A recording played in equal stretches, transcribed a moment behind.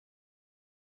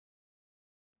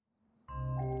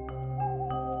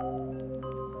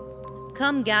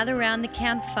Come gather round the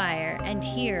campfire and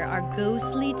hear our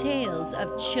ghostly tales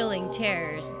of chilling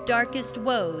terrors, darkest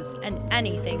woes, and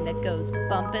anything that goes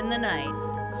bump in the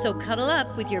night. So cuddle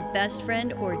up with your best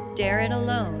friend or dare it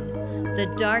alone.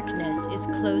 The darkness is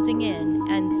closing in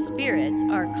and spirits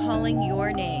are calling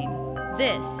your name.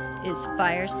 This is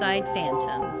Fireside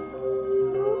Phantoms.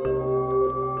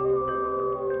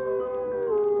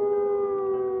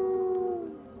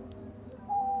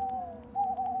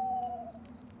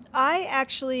 I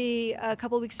actually, a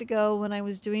couple of weeks ago, when I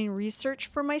was doing research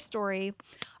for my story,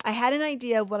 I had an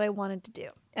idea of what I wanted to do.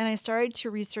 And I started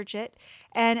to research it.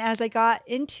 And as I got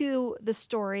into the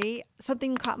story,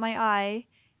 something caught my eye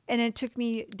and it took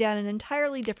me down an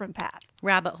entirely different path.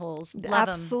 Rabbit holes. Love 'em.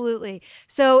 Absolutely.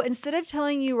 So instead of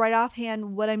telling you right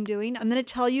offhand what I'm doing, I'm going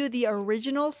to tell you the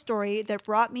original story that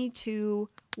brought me to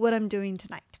what I'm doing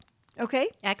tonight. Okay?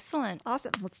 Excellent.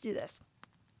 Awesome. Let's do this.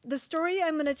 The story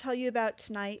I'm going to tell you about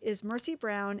tonight is Mercy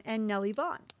Brown and Nellie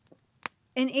Vaughn.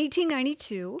 In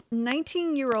 1892,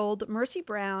 19-year-old Mercy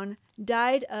Brown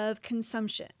died of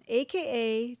consumption,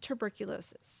 aka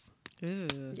tuberculosis. Ooh.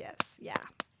 Yes, yeah.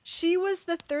 She was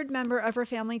the third member of her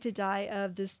family to die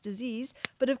of this disease,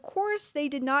 but of course they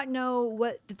did not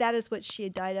know that is what she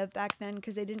had died of back then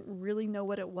because they didn't really know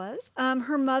what it was.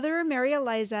 Her mother, Mary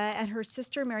Eliza, and her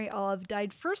sister, Mary Olive,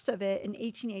 died first of it in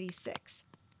 1886.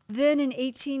 Then in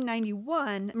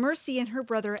 1891, Mercy and her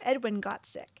brother Edwin got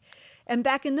sick. And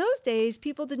back in those days,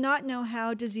 people did not know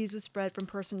how disease was spread from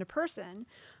person to person.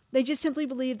 They just simply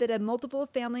believed that if multiple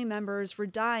family members were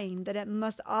dying, that it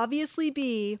must obviously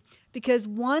be because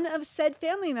one of said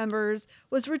family members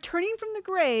was returning from the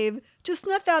grave to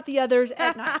snuff out the others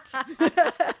at night.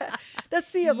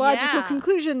 That's the logical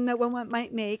conclusion that one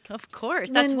might make. Of course.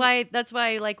 That's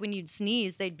why like when you'd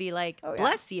sneeze, they'd be like,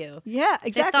 bless you. Yeah,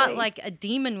 exactly. They thought like a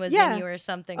demon was in you or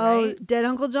something, right? Oh, dead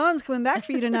Uncle John's coming back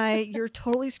for you tonight. You're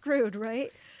totally screwed,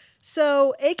 right?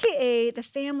 So, AKA, the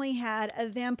family had a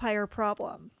vampire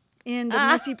problem in the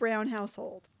Mercy Brown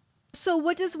household. So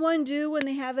what does one do when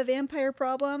they have a vampire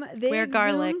problem? They wear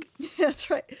garlic. That's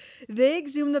right. They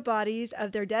exhume the bodies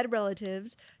of their dead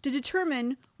relatives to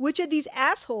determine which of these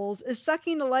assholes is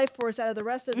sucking the life force out of the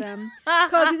rest of them,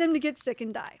 causing them to get sick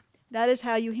and die. That is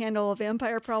how you handle a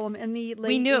vampire problem in the late 1800s.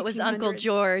 We knew it was Uncle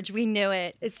George. We knew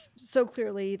it. It's so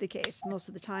clearly the case. Most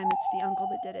of the time, it's the uncle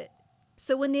that did it.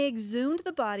 So when they exhumed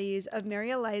the bodies of Mary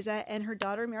Eliza and her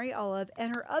daughter Mary Olive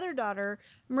and her other daughter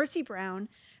Mercy Brown,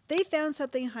 they found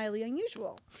something highly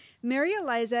unusual. Mary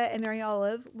Eliza and Mary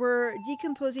Olive were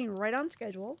decomposing right on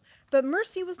schedule, but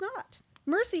Mercy was not.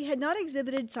 Mercy had not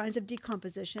exhibited signs of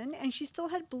decomposition, and she still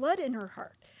had blood in her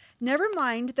heart. Never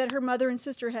mind that her mother and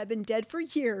sister had been dead for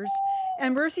years,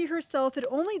 and Mercy herself had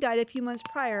only died a few months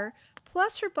prior,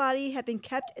 plus her body had been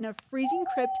kept in a freezing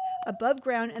crypt above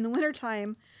ground in the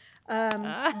wintertime,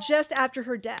 just after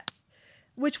her death,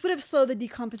 which would have slowed the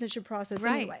decomposition process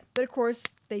anyway. But of course,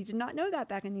 they did not know that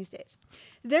back in these days.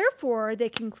 Therefore, they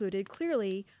concluded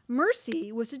clearly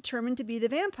Mercy was determined to be the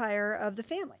vampire of the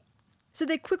family. So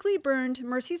they quickly burned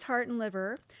Mercy's heart and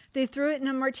liver. They threw it in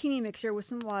a martini mixer with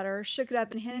some water, shook it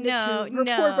up, and handed it to her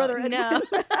poor brother Edwin.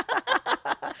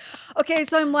 Okay,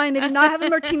 so I'm lying. They did not have a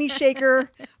martini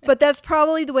shaker, but that's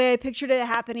probably the way I pictured it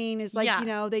happening is like,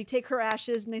 they take her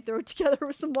ashes and they throw it together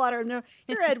with some water. And they're,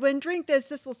 here, Edwin, drink this.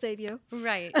 This will save you.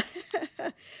 Right.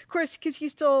 Of course, because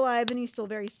he's still alive and he's still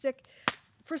very sick.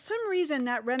 For some reason,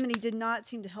 that remedy did not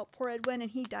seem to help poor Edwin, and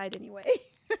he died anyway.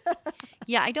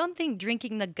 Yeah, I don't think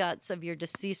drinking the guts of your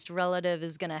deceased relative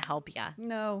is going to help you.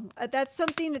 No, that's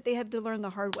something that they had to learn the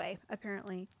hard way,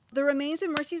 apparently. The remains of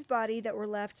Mercy's body that were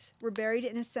left were buried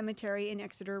in a cemetery in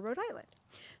Exeter, Rhode Island.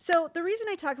 So the reason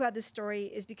I talk about this story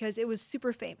is because it was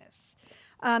super famous.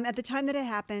 At the time that it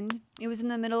happened, it was in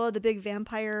the middle of the big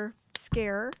vampire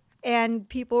scare, and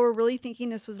people were really thinking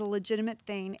this was a legitimate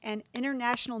thing, and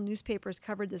international newspapers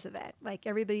covered this event. Like,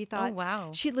 everybody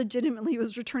thought she legitimately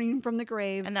was returning from the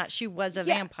grave. And that she was a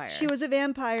vampire. She was a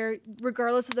vampire,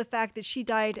 regardless of the fact that she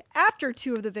died after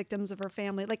two of the victims of her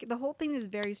family. Like, the whole thing is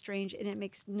very strange, and it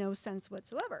makes no sense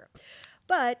whatsoever.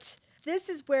 But this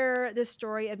is where the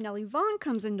story of Nellie Vaughn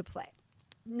comes into play.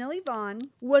 Nellie Vaughn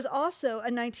was also a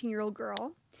 19-year-old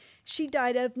girl. She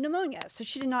died of pneumonia, so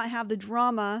she did not have the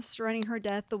drama surrounding her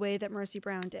death the way that Mercy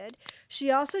Brown did.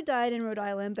 She also died in Rhode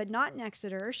Island, but not in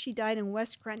Exeter. She died in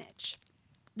West Greenwich.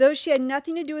 Though she had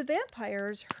nothing to do with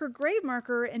vampires, her grave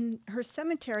marker in her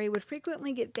cemetery would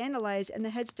frequently get vandalized and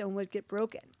the headstone would get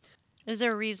broken. Is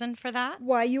there a reason for that?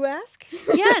 Why, you ask?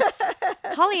 Yes.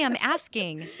 Holly, I'm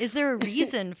asking. Is there a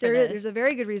reason for this? There's a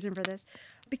very good reason for this.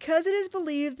 Because it is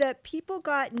believed that people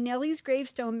got Nellie's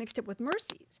gravestone mixed up with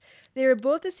Mercy's. They were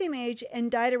both the same age and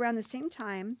died around the same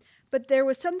time, But there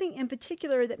was something in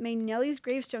particular that made Nellie's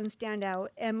gravestone stand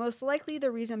out, and most likely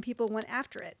the reason people went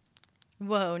after it.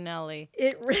 Whoa, Nellie.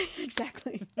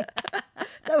 Exactly. That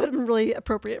would have been really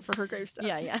appropriate for her gravestone.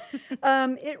 Yeah.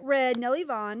 It read, Nellie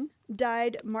Vaughn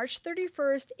died March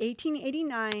 31st,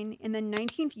 1889, in the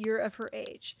 19th year of her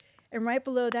age. And right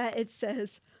below that, it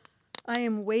says, I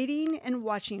am waiting and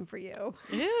watching for you.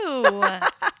 Ew.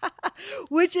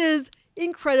 Which is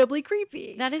incredibly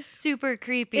creepy. That is super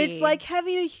creepy. It's like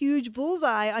having a huge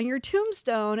bullseye on your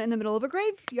tombstone in the middle of a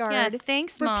graveyard. Yeah,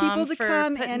 thanks, for Mom, people to for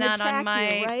come putting and that attack on my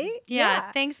you, right?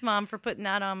 Yeah, thanks, Mom, for putting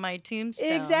that on my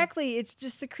tombstone. Exactly. It's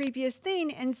just the creepiest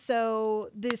thing. And so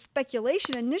the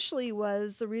speculation initially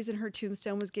was the reason her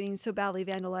tombstone was getting so badly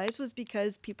vandalized was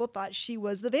because people thought she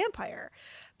was the vampire.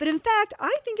 But in fact,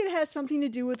 I think it has something to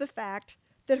do with the fact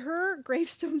that her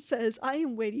gravestone says, I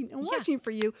am waiting and watching for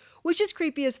you, which is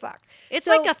creepy as fuck. It's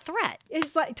like a threat.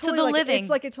 It's like totally to the like living. It's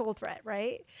like a total threat,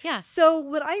 right? Yeah. So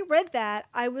when I read that,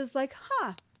 I was like,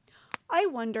 I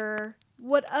wonder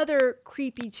what other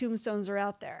creepy tombstones are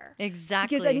out there.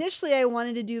 Exactly. Because initially I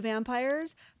wanted to do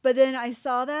vampires, but then I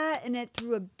saw that and it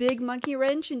threw a big monkey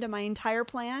wrench into my entire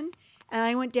plan. And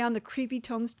I went down the creepy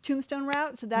tombstone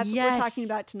route. So that's what we're talking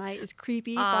about tonight is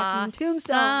creepy fucking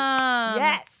tombstones.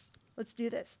 Yes. Let's do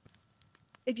this.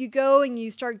 If you go and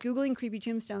you start Googling creepy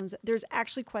tombstones, there's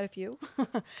actually quite a few.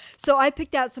 So I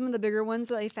picked out some of the bigger ones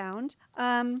that I found.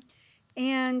 And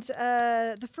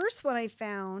the first one I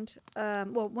found,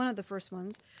 one of the first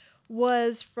ones,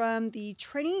 was from the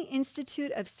Training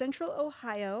Institute of Central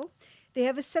Ohio. They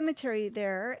have a cemetery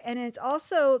there, and it's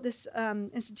also, this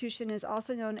institution is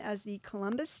also known as the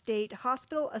Columbus State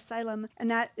Hospital Asylum,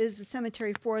 and that is the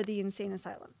cemetery for the insane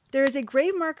asylum. There is a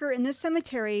grave marker in this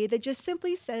cemetery that just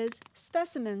simply says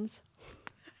specimens.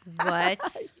 What?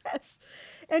 Yes.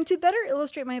 And to better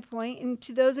illustrate my point, and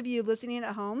to those of you listening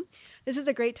at home, this is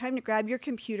a great time to grab your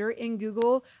computer and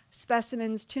Google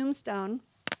specimens tombstone.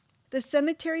 The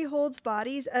cemetery holds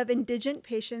bodies of indigent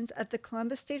patients of the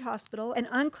Columbus State Hospital and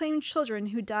unclaimed children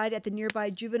who died at the nearby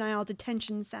juvenile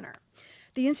detention center.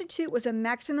 The institute was a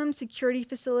maximum security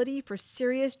facility for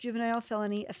serious juvenile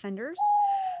felony offenders.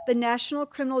 The National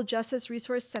Criminal Justice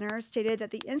Resource Center stated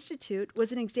that the institute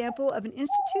was an example of an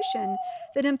institution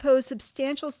that imposed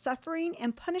substantial suffering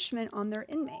and punishment on their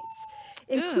inmates,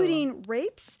 including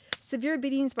rapes, severe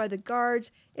beatings by the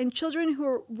guards, and children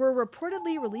who were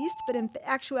reportedly released but in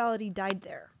actuality died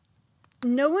there.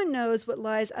 No one knows what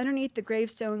lies underneath the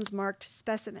gravestones marked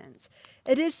specimens.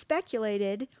 It is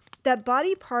speculated that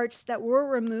body parts that were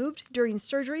removed during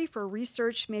surgery for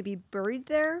research may be buried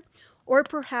there, or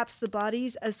perhaps the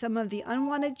bodies of some of the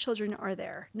unwanted children are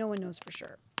there. No one knows for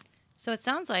sure. So it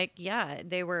sounds like,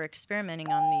 they were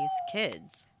experimenting on these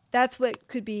kids. That's what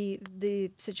could be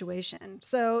the situation.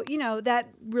 So, that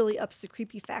really ups the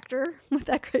creepy factor with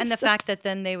that gravestone. And the fact that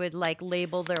then they would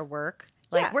label their work.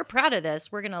 We're proud of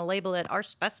this. We're going to label it our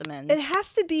specimens. It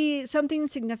has to be something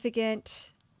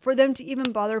significant for them to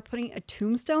even bother putting a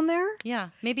tombstone there. Yeah.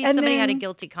 Maybe somebody had a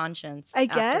guilty conscience. I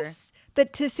guess.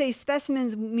 But to say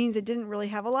specimens means it didn't really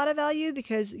have a lot of value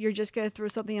because you're just going to throw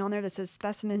something on there that says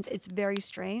specimens. It's very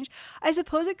strange. I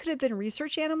suppose it could have been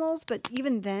research animals, but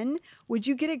even then, would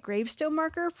you get a gravestone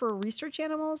marker for research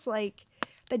animals?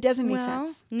 That doesn't make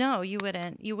sense. No, you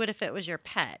wouldn't. You would if it was your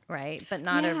pet, right? But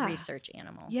not a research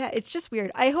animal. Yeah, it's just weird.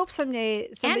 I hope someday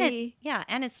somebody...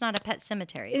 And it's not a pet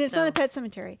cemetery. It's not a pet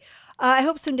cemetery. I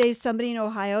hope someday somebody in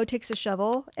Ohio takes a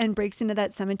shovel and breaks into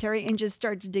that cemetery and just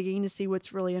starts digging to see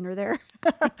what's really under there.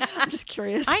 I'm just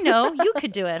curious. I know. You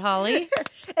could do it, Holly.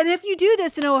 And if you do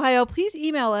this in Ohio, please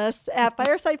email us at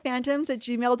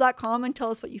firesidephantoms@gmail.com and tell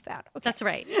us what you found. Okay. That's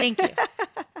right. Thank you.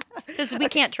 Because we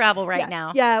can't travel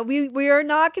now. Yeah, we are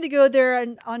not going to go there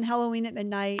on Halloween at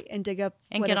midnight and dig up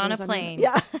and get on a plane.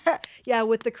 Yeah,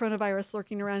 with the coronavirus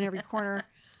lurking around every corner.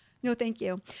 No, thank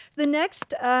you. The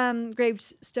next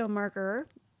gravestone marker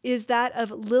is that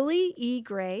of Lily E.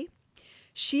 Gray.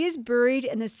 She is buried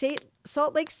in the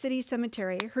Salt Lake City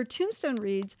Cemetery. Her tombstone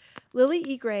reads, Lily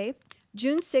E. Gray,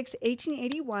 June 6,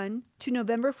 1881 to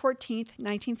November 14th,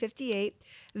 1958,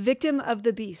 victim of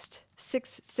the beast,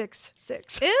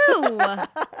 666. Ew.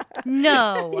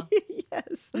 No.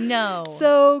 Yes. No.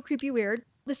 So creepy weird.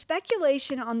 The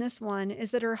speculation on this one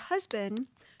is that her husband,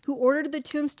 who ordered the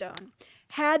tombstone,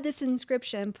 had this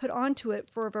inscription put onto it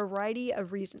for a variety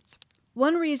of reasons.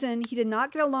 One reason, he did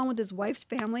not get along with his wife's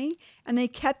family, and they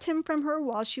kept him from her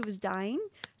while she was dying.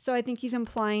 So I think he's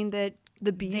implying that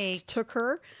the beast took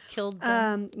her. Killed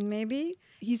them. Maybe.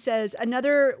 He says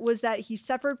another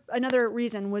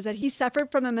reason was that he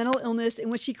suffered from a mental illness in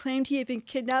which he claimed he had been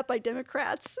kidnapped by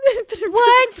Democrats.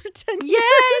 What? For 10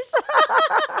 yes.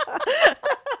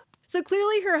 So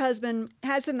clearly her husband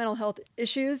had some mental health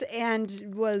issues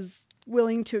and was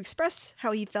willing to express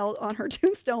how he felt on her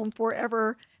tombstone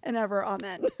forever and ever.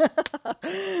 Amen.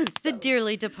 The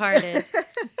dearly departed.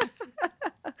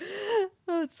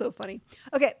 Oh, it's so funny.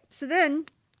 Okay, so then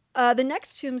the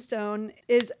next tombstone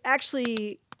is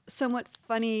actually somewhat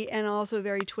funny and also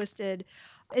very twisted.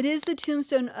 It is the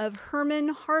tombstone of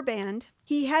Herman Harband.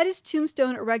 He had his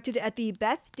tombstone erected at the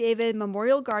Beth David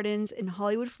Memorial Gardens in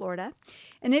Hollywood, Florida.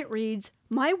 And it reads,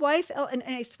 my wife, and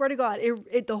I swear to God,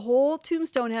 the whole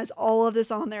tombstone has all of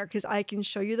this on there because I can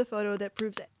show you the photo that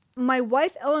proves it. My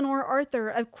wife, Eleanor Arthur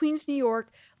of Queens, New York,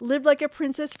 lived like a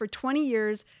princess for 20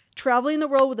 years, traveling the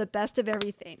world with the best of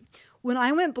everything. When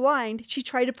I went blind, she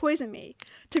tried to poison me,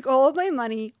 took all of my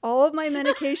money, all of my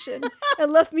medication,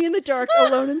 and left me in the dark,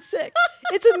 alone and sick.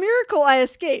 It's a miracle I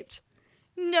escaped.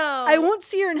 No. I won't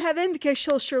see her in heaven because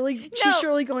she's surely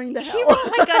going to hell. He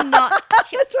wrote like a not.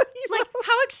 That's what he Like, wrote.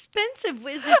 how expensive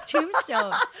is this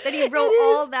tombstone that he wrote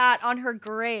all that on her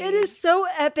grave? It is so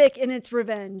epic in its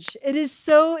revenge. It is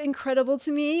so incredible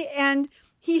to me. And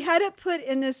he had it put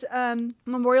in this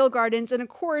Memorial Gardens. And of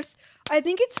course, I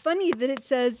think it's funny that it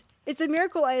says, it's a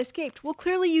miracle I escaped. Well,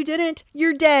 clearly you didn't.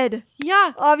 You're dead.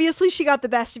 Yeah. Obviously, she got the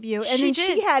best of you. And She then did.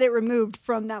 she had it removed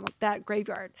from that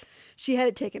graveyard. She had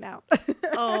it taken out.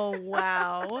 Oh,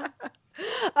 wow.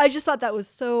 I just thought that was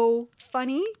so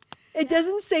funny. It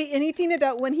doesn't say anything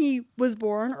about when he was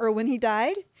born or when he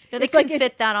died. No, they It's like couldn't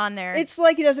fit that on there. It's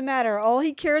like it doesn't matter. All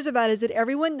he cares about is that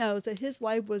everyone knows that his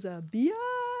wife was a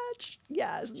biatch.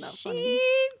 Yeah, isn't that funny?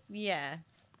 Yeah.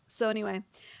 So anyway,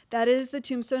 that is the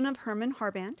tombstone of Herman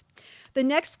Harband. The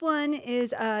next one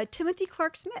is Timothy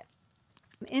Clark Smith.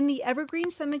 In the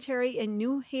Evergreen Cemetery in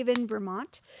New Haven,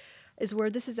 Vermont, is where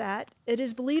this is at. It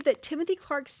is believed that Timothy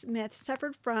Clark Smith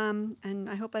suffered from, and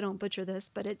I hope I don't butcher this,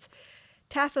 but it's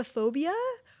taphophobia,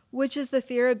 which is the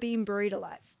fear of being buried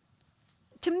alive.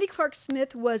 Timothy Clark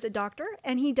Smith was a doctor,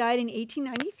 and he died in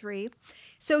 1893.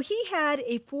 So he had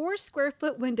a 4 square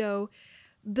foot window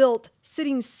built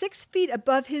sitting 6 feet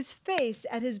above his face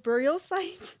at his burial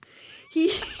site.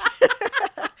 He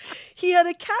had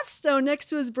a capstone next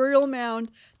to his burial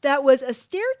mound that was a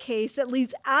staircase that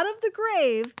leads out of the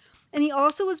grave, and he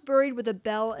also was buried with a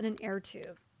bell and an air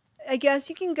tube. I guess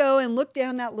you can go and look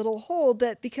down that little hole,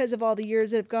 but because of all the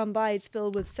years that have gone by, it's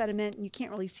filled with sediment and you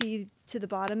can't really see to the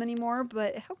bottom anymore.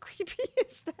 But how creepy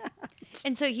is that?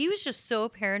 And so he was just so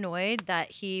paranoid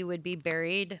that he would be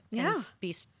buried Yeah. and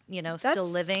be, still That's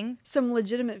living. Some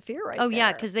legitimate fear right Oh, there.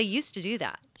 yeah, because they used to do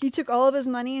that. He took all of his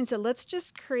money and said, let's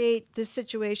just create this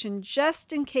situation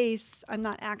just in case I'm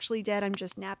not actually dead, I'm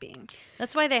just napping.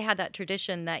 That's why they had that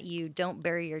tradition that you don't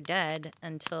bury your dead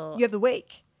until... You have the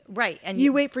wake. Right. And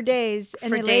You wait for days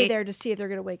and For they lay day- there to see if they're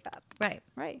going to wake up. Right.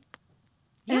 Right.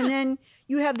 Yeah. And then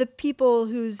you have the people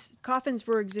whose coffins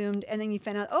were exhumed, and then you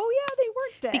find out, oh, yeah, they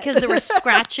weren't dead. Because there were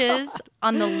scratches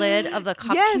on the lid of the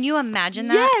coffin. Yes. Can you imagine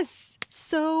that? Yes.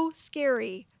 So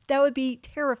scary. That would be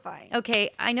terrifying. Okay,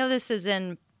 I know this is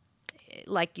in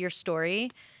like your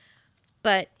story,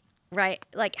 but right,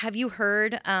 like have you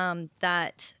heard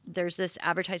that there's this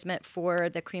advertisement for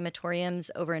the crematoriums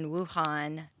over in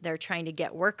Wuhan? They're trying to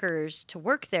get workers to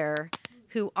work there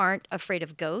who aren't afraid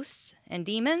of ghosts and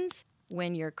demons.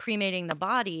 When you're cremating the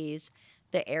bodies,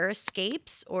 the air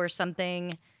escapes or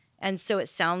something. And so it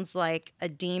sounds like a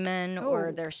demon or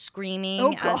Oh. they're screaming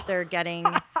Oh, as God. they're getting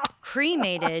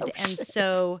cremated. And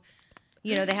so,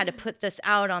 they had to put this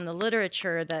out on the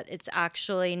literature that it's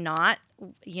actually not,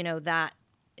 that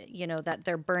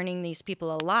they're burning these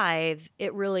people alive.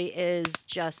 It really is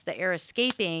just the air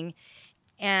escaping.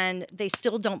 And they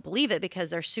still don't believe it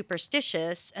because they're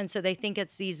superstitious. And so they think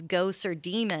it's these ghosts or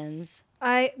demons.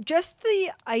 Just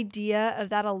the idea of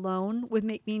that alone would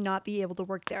make me not be able to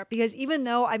work there, because even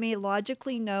though I may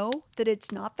logically know that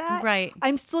it's not that, Right.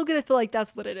 I'm still going to feel like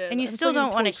that's what it is. And you I'm still gonna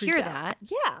don't want to totally hear freaked out. that.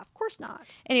 Yeah, of course not.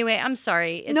 Anyway, I'm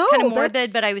sorry. It's No, kind of that's-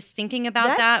 morbid, but I was thinking about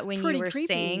That's that when you pretty were creepy.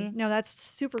 saying. No, that's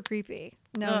super creepy.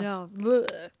 No, Ugh. no.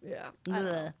 Blech. Yeah. I don't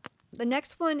know. Ugh. The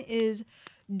next one is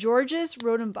Georges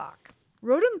Rodenbach.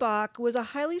 Rodenbach was a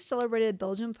highly celebrated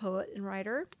Belgian poet and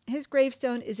writer. His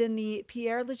gravestone is in the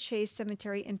Père Lachaise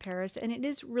Cemetery in Paris, and it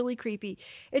is really creepy.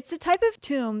 It's the type of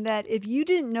tomb that if you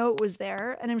didn't know it was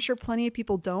there, and I'm sure plenty of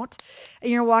people don't,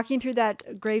 and you're walking through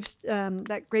that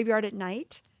graveyard at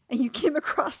night, and you came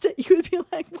across it, you would be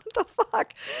like, what the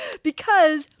fuck?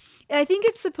 Because I think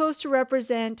it's supposed to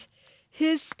represent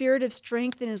his spirit of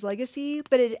strength and his legacy,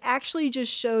 but it actually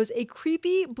just shows a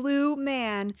creepy blue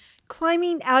man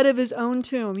climbing out of his own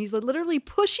tomb. He's literally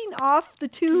pushing off the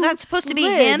tomb. Is that supposed to be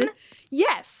lid. him?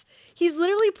 Yes. He's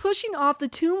literally pushing off the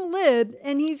tomb lid,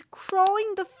 and he's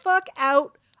crawling the fuck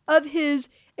out of his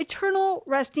eternal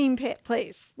resting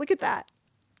place. Look at that.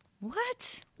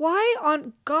 What? Why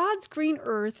on God's green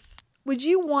earth would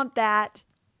you want that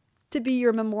to be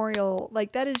your memorial?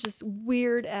 Like, that is just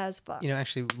weird as fuck. You know,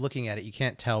 actually looking at it, you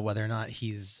can't tell whether or not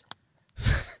he's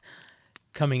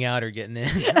coming out or getting in.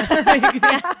 Kind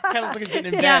of looks like he's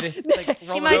getting in bed. Like, He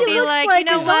rolling might over. be looks like, you a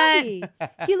know what? zombie.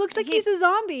 He looks like he's a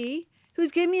zombie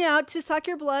who's giving out to suck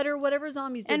your blood or whatever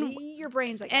zombies do. And- They eat your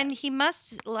brains, I guess. And he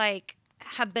must like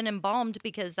have been embalmed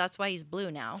because that's why he's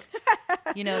blue now.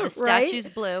 You know, the Right? statue's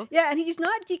blue. Yeah, and he's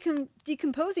not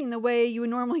decomposing the way you would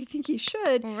normally think he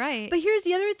should. Right. But here's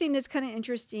the other thing that's kind of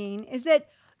interesting is that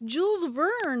Jules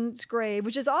Verne's grave,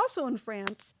 which is also in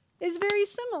France, is very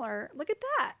similar. Look at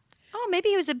that. Oh, maybe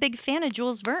he was a big fan of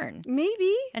Jules Verne.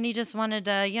 Maybe. And he just wanted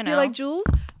to, you know. Be like Jules.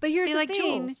 But here's Be the like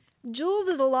thing. Jules. Jules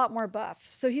is a lot more buff.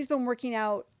 So he's been working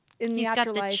out in the He's got the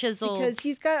afterlife chiseled because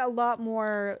he's got a lot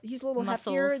more, he's a little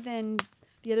heftier muscles. than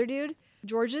the other dude,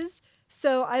 George's.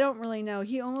 So I don't really know.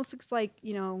 He almost looks like,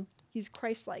 he's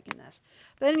Christ-like in this.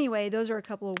 But anyway, those are a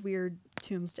couple of weird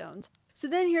tombstones. So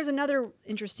then here's another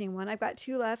interesting one. I've got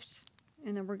 2 left,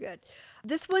 and then we're good.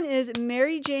 This one is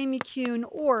Mary J. McCune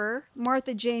or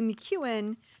Martha J.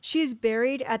 McEwen. She's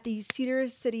buried at the Cedar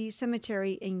City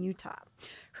Cemetery in Utah.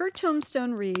 Her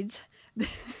tombstone reads,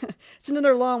 it's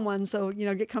another long one, so,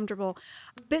 get comfortable.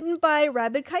 Bitten by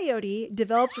rabid coyote,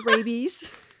 developed rabies,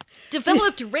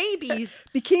 Developed rabies.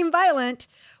 became violent,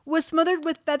 was smothered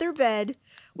with feather bed.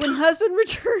 When husband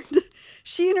returned,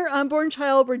 she and her unborn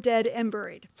child were dead and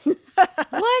buried.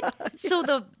 What?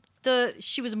 So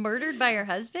she was murdered by her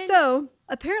husband? So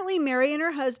apparently Mary and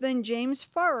her husband, James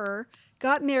Farrer,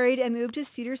 got married and moved to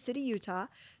Cedar City, Utah.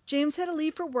 James had to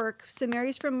leave for work, so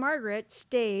Mary's friend Margaret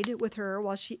stayed with her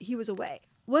while he was away.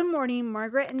 One morning,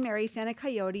 Margaret and Mary found a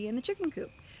coyote in the chicken coop.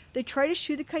 They tried to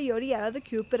shoo the coyote out of the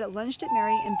coop, but it lunged at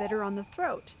Mary and bit her on the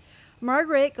throat.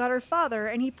 Margaret got her father,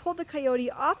 and he pulled the coyote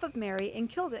off of Mary and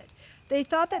killed it. They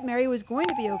thought that Mary was going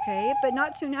to be okay, but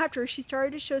not soon after, she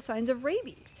started to show signs of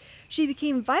rabies. She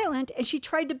became violent, and she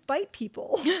tried to bite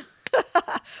people,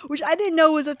 which I didn't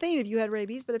know was a thing if you had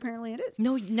rabies, but apparently it is.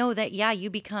 No, you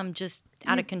become just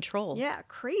out of control. Yeah,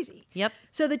 crazy. Yep.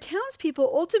 So the townspeople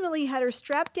ultimately had her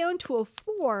strapped down to a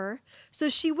floor so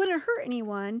she wouldn't hurt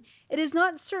anyone. It is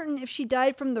not certain if she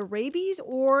died from the rabies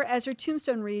or, as her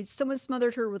tombstone reads, someone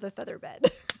smothered her with a feather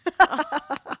bed.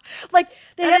 Like,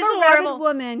 they That have is a rabid horrible.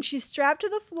 woman. She's strapped to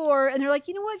the floor, and they're like,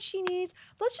 you know what she needs?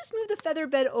 Let's just move the feather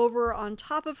bed over on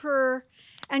top of her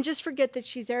and just forget that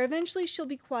she's there. Eventually, she'll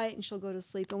be quiet and she'll go to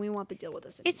sleep, and we won't have to deal with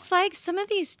this anymore. It's like some of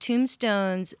these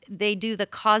tombstones, they do the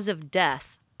cause of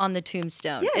death on the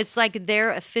tombstone. Yes. It's like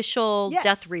their official Yes.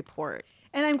 death report.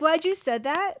 And I'm glad you said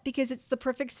that because it's the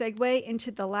perfect segue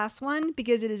into the last one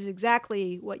because it is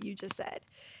exactly what you just said.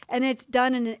 And it's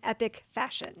done in an epic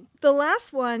fashion. The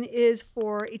last one is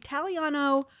for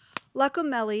Italiano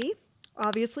Lacomelli,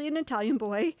 obviously an Italian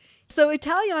boy. So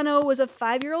Italiano was a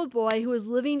 5-year-old boy who was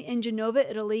living in Genova,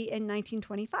 Italy in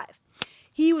 1925.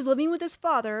 He was living with his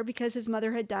father because his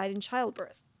mother had died in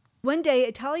childbirth. One day,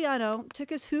 Italiano took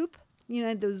his hoop,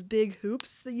 those big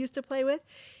hoops that you used to play with.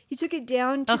 He took it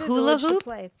down to A the hula village hoop? to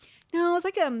play. No, it was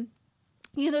like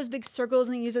those big circles,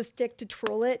 and they use a stick to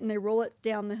twirl it, and they roll it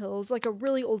down the hills, like a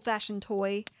really old-fashioned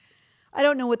toy. I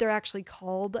don't know what they're actually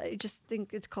called. I just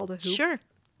think it's called a hoop. Sure,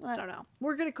 I don't know.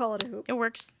 We're going to call it a hoop. it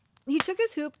works. He took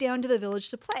his hoop down to the village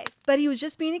to play, but he was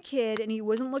just being a kid, and he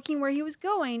wasn't looking where he was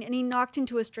going, and he knocked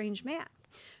into a strange man.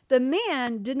 The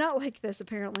man did not like this,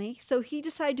 apparently, so he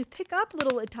decided to pick up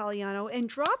little Italiano and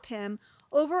drop him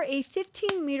over a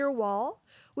 15-meter wall,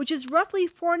 which is roughly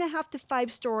 4.5 to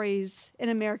 5 stories in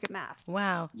American math.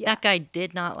 Wow. Yeah. That guy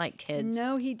did not like kids.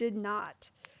 No, he did not.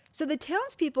 So the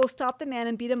townspeople stopped the man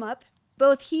and beat him up.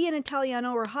 Both he and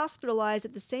Italiano were hospitalized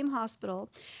at the same hospital.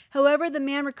 However, the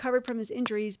man recovered from his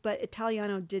injuries, but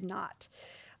Italiano did not.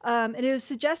 And it was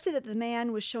suggested that the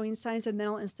man was showing signs of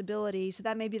mental instability, so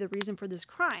that may be the reason for this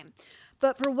crime.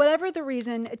 But for whatever the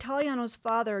reason, Italiano's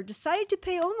father decided to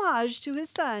pay homage to his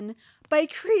son by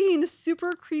creating the super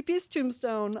creepiest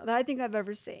tombstone that I think I've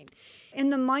ever seen.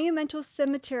 In the monumental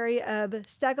cemetery of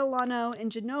Stagliano in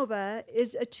Genova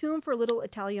is a tomb for little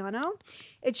Italiano.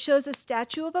 It shows a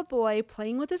statue of a boy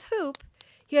playing with his hoop.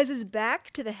 He has his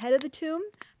back to the head of the tomb,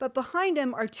 but behind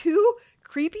him are 2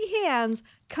 creepy hands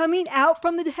coming out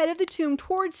from the head of the tomb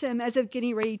towards him as if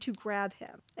getting ready to grab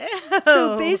him.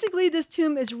 So basically, this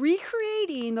tomb is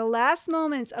recreating the last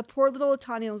moments of poor little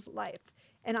Italiano's life.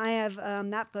 And I have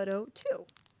that photo too.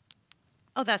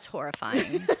 Oh, that's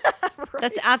horrifying.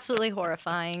 That's absolutely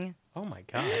horrifying. Oh my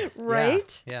God.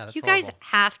 Right? Yeah, that's You guys horrible.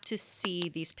 have to see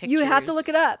these pictures. You have to look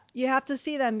it up. You have to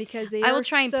see them because they I are will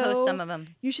try and post so- some of them.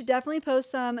 You should definitely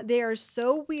post some. They are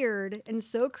so weird and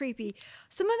so creepy.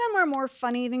 Some of them are more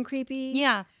funny than creepy.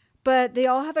 Yeah. But they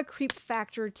all have a creep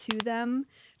factor to them.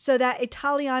 So that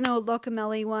Italiano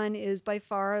Locomeli one is by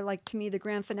far, like, to me, the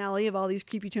grand finale of all these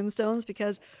creepy tombstones,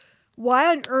 because why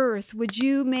on earth would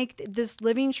you make this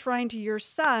living shrine to your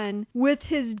son with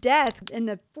his death in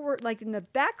the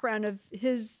background of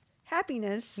his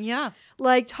happiness? Yeah.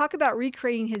 Like, talk about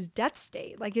recreating his death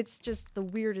state. Like, it's just the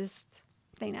weirdest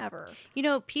thing ever. You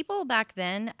know, people back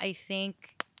then, I think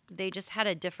they just had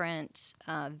a different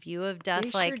view of death.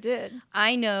 They like, sure did.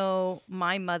 I know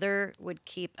my mother would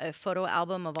keep a photo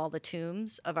album of all the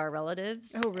tombs of our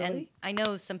relatives. Oh, really? And I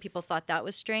know some people thought that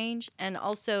was strange. And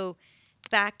also,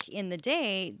 back in the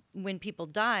day, when people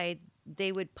died,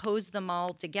 they would pose them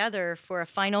all together for a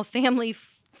final family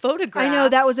photograph. I know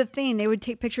that was a thing. They would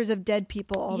take pictures of dead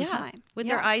people all the time. with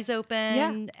Yeah. their eyes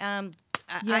open. I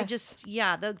Yes. just,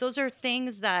 those are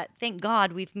things that, thank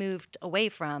God, we've moved away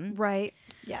from. Right.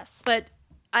 Yes. But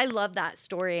I love that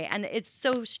story. And it's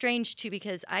so strange, too,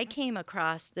 because I came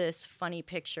across this funny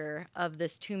picture of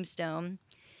this tombstone.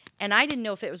 And I didn't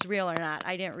know if it was real or not.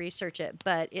 I didn't research it.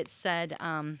 But it said,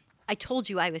 I told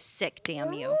you I was sick,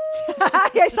 damn you.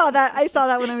 I saw that. I saw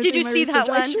that when I was Did doing you my see that research.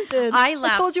 one? I sure did. I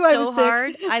laughed told you I was so sick.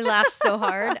 hard. I laughed so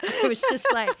hard. I was just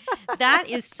like, that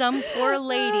is some poor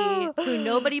lady who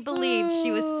nobody believed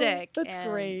she was sick. That's And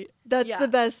great. That's yeah. the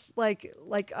best. Like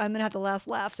I'm gonna have the last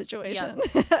laugh situation.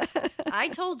 I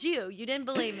told you. You didn't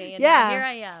believe me. And Yeah. now here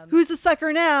I am. Who's the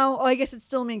sucker now? Oh, I guess it's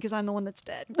still me because I'm the one that's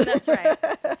dead. That's right.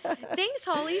 Thanks,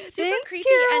 Holly. Super Thanks, creepy.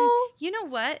 Carol. And you know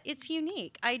what? It's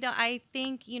unique. I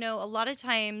think, a lot of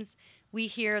times we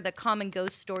hear the common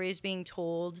ghost stories being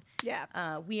told.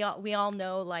 Yeah. We all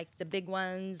know, like, the big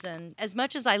ones. And as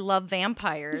much as I love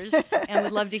vampires and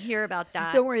would love to hear about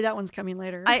that, Don't worry, that one's coming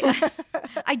later.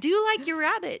 I do like your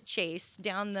rabbit chase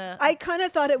down the... I kind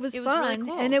of thought it was really fun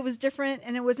cool. and it was different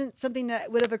and it wasn't something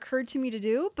that would have occurred to me to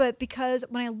do. But because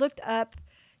when I looked up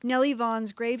Nellie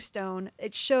Vaughn's gravestone,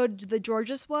 it showed the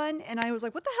Georges one. And I was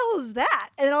like, what the hell is that?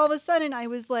 And all of a sudden I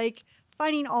was like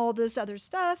finding all this other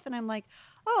stuff. And I'm like,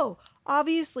 oh,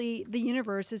 obviously the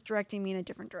universe is directing me in a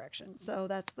different direction. So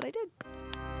that's what I did.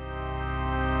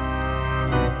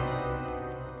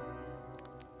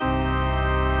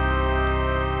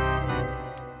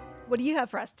 What do you have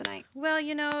for us tonight? Well,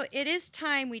 it is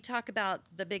time we talk about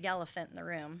the big elephant in the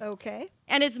room. Okay.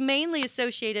 And it's mainly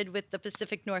associated with the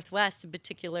Pacific Northwest, and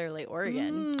particularly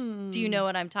Oregon. Do you know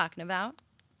what I'm talking about?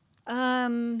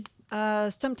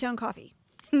 Stumptown Coffee.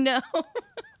 No.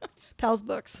 Pal's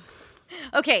Books.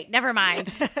 Okay, never mind.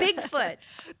 Bigfoot.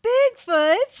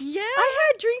 Bigfoot? Yeah. I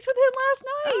had drinks with him last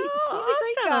night. Oh,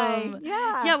 He's a great awesome. guy.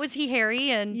 Yeah. Yeah, was he hairy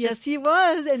and Yes, just... he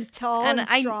was. And tall and,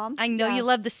 strong. I know Yeah. you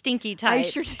love the stinky type.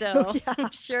 sure do, So yeah.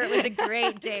 I'm sure it was a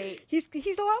great date. He's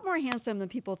a lot more handsome than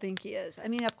people think he is. I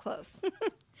mean, up close.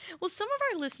 Well, some of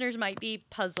our listeners might be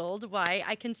puzzled why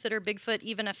I consider Bigfoot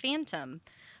even a phantom.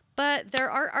 But there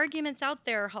are arguments out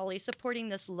there, Holly, supporting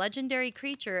this legendary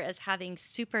creature as having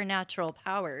supernatural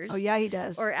powers. Oh, yeah, he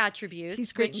does. Or attributes,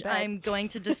 He's great which in bed. I'm going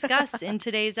to discuss in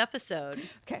today's episode.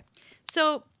 Okay.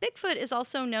 So Bigfoot is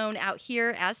also known out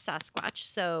here as Sasquatch.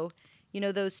 So,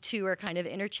 those two are kind of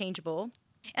interchangeable.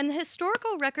 And the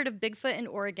historical record of Bigfoot in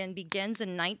Oregon begins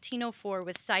in 1904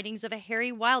 with sightings of a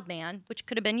hairy wild man, which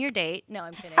could have been your date. No,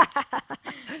 I'm kidding.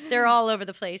 They're all over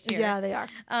the place here. Yeah, they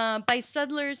are. By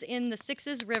settlers in the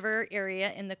Sixes River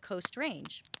area in the Coast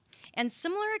Range. And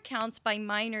similar accounts by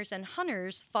miners and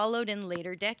hunters followed in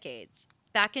later decades.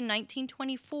 Back in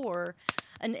 1924,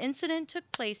 an incident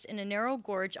took place in a narrow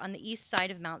gorge on the east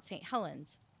side of Mount St.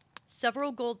 Helens.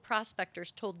 Several gold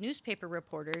prospectors told newspaper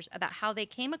reporters about how they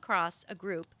came across a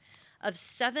group of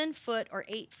 7-foot or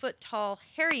 8-foot tall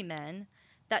hairy men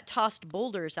that tossed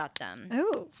boulders at them.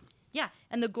 Oh. Yeah,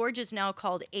 and the gorge is now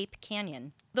called Ape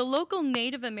Canyon. The local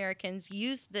Native Americans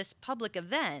used this public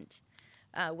event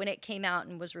when it came out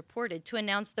and was reported to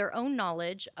announce their own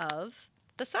knowledge of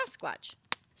the Sasquatch.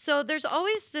 So there's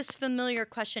always this familiar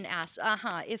question asked,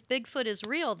 if Bigfoot is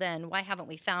real, then why haven't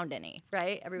we found any,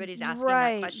 right? Everybody's asking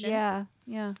that question.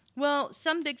 Yeah. Well,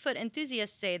 some Bigfoot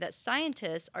enthusiasts say that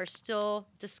scientists are still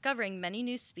discovering many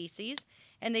new species,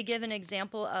 and they give an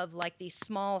example of like these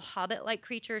small hobbit-like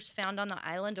creatures found on the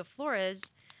island of Flores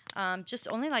just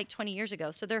only like 20 years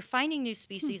ago. So they're finding new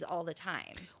species all the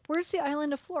time. Where's the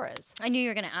island of Flores? I knew you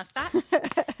were going to ask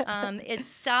that. It's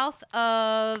south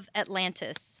of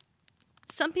Atlantis.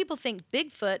 Some people think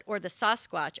Bigfoot or the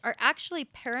Sasquatch are actually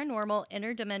paranormal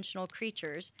interdimensional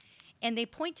creatures, and they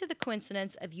point to the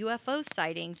coincidence of UFO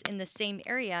sightings in the same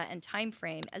area and time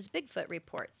frame as Bigfoot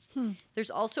reports. There's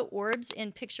also orbs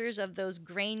in pictures of those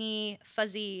grainy,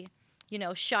 fuzzy,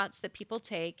 shots that people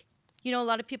take. A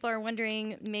lot of people are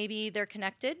wondering maybe they're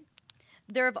connected.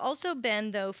 There have also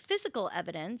been, though, physical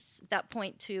evidence that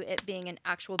point to it being an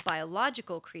actual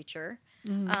biological creature.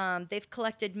 They've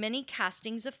collected many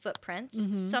castings of footprints,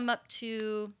 some up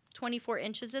to 24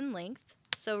 inches in length,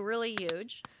 so really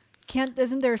huge.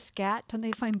 Isn't there scat? Don't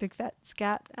they find big fat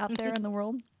scat out there in the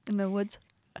world, in the woods?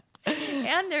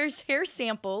 And there's hair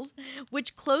samples,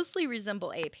 which closely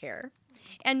resemble ape hair.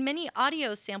 And many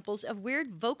audio samples of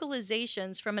weird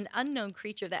vocalizations from an unknown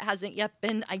creature that hasn't yet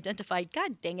been identified.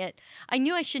 God dang it. I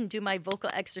knew I shouldn't do my vocal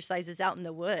exercises out in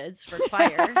the woods for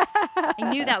choir. I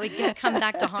knew that would come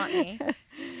back to haunt me.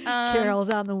 Carol's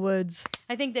out in the woods.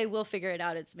 I think they will figure it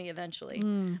out. It's me eventually.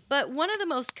 But one of the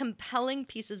most compelling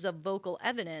pieces of vocal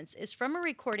evidence is from a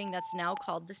recording that's now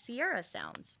called the Sierra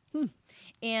Sounds.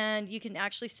 And you can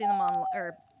actually see them on,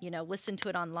 or listen to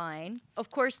it online. Of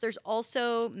course, there's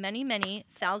also many, many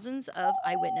thousands of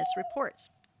eyewitness reports.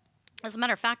 As a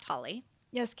matter of fact, Holly.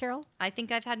 Yes, Carol? I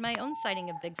think I've had my own sighting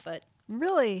of Bigfoot.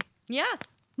 Really? Yeah.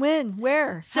 When?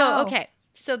 Where? So, How? okay.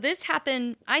 So this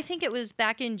happened, I think it was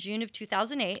back in June of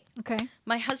 2008. Okay.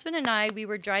 My husband and I, we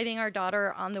were driving our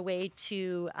daughter on the way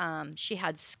to, she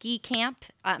had ski camp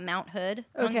at Mount Hood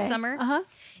one summer.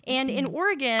 And in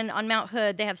Oregon, on Mount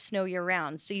Hood, they have snow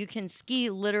year-round. So you can ski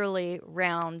literally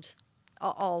round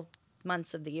all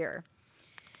months of the year.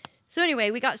 So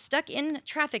anyway, we got stuck in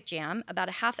traffic jam about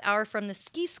a half hour from the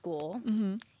ski school.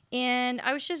 And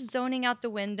I was just zoning out the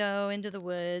window into the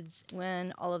woods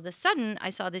when all of a sudden I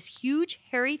saw this huge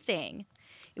hairy thing.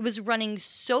 It was running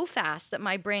so fast that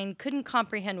my brain couldn't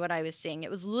comprehend what I was seeing. It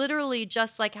was literally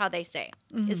just like how they say,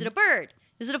 is it a bird?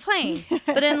 Is it a plane?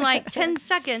 But in like 10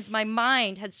 seconds, my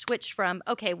mind had switched from,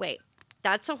 okay, wait,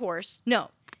 that's a horse.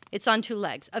 No, it's on two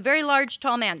legs. A very large,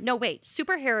 tall man. No, wait,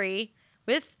 super hairy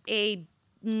with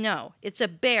no, it's a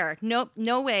bear. Nope,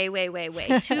 no way,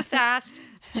 too fast.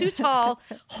 Too tall.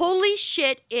 Holy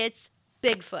shit, it's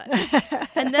Bigfoot.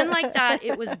 And then like that,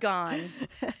 it was gone.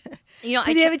 Did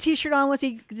he have a t-shirt on?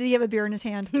 Did he have a beer in his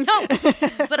hand? No.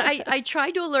 But I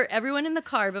tried to alert everyone in the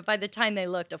car, but by the time they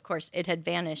looked, of course, it had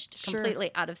vanished completely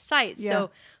out of sight. Yeah.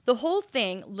 So the whole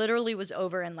thing literally was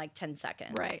over in like 10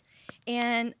 seconds. Right.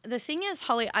 And the thing is,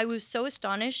 Holly, I was so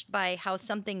astonished by how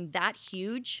something that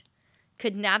huge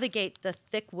could navigate the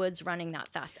thick woods running that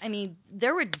fast. I mean,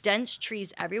 there were dense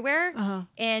trees everywhere,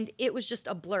 and it was just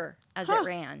a blur as it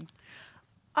ran.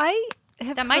 I've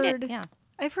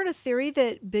heard a theory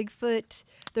that Bigfoot,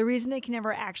 the reason they can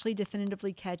never actually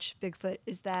definitively catch Bigfoot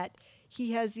is that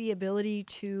he has the ability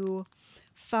to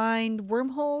find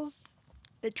wormholes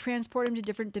that transport him to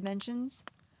different dimensions.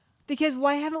 Because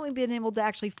why haven't we been able to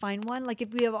actually find one? Like,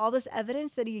 if we have all this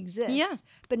evidence that he exists,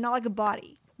 but not like a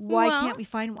body, why can't we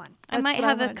find one? I might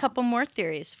have a couple more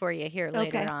theories for you here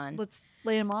later on. Let's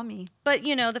lay them on me. But,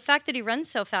 the fact that he runs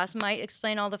so fast might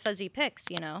explain all the fuzzy pics,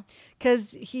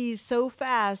 Because he's so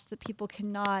fast that people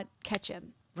cannot catch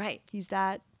him. Right. He's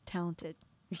that talented.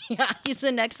 Yeah, he's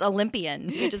the next Olympian.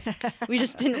 We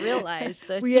just didn't realize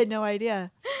that. We had no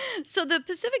idea. So the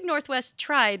Pacific Northwest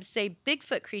tribes say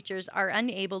Bigfoot creatures are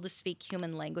unable to speak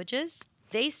human languages.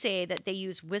 They say that they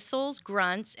use whistles,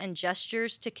 grunts, and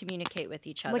gestures to communicate with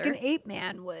each other. Like an ape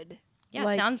man would. Yeah,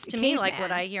 like sounds to me like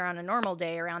what I hear on a normal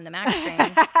day around the Max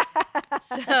train.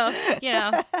 So,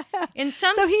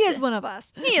 So he is one of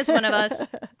us. He is one of us.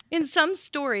 In some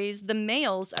stories, the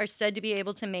males are said to be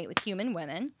able to mate with human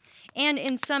women. And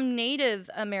in some Native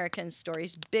American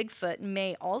stories, Bigfoot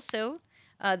may also,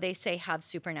 they say, have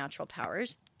supernatural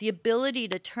powers. The ability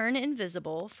to turn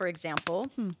invisible, for example.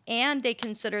 And they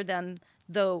consider them,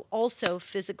 though, also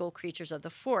physical creatures of the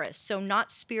forest. So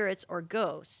not spirits or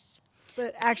ghosts.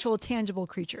 But actual tangible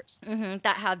creatures.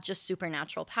 That have just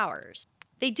supernatural powers.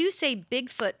 They do say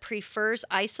Bigfoot prefers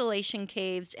isolation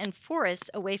caves and forests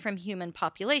away from human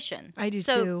population. I do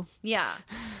too. Yeah.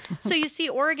 So you see,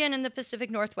 Oregon and the Pacific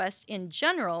Northwest in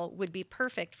general would be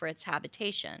perfect for its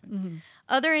habitation.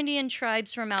 Other Indian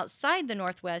tribes from outside the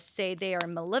Northwest say they are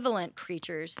malevolent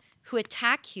creatures who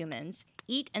attack humans,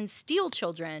 eat and steal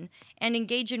children, and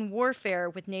engage in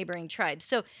warfare with neighboring tribes.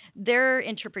 So their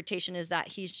interpretation is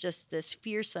that he's just this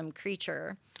fearsome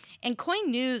creature. And Coin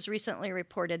News recently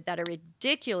reported that a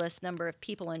ridiculous number of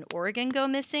people in Oregon go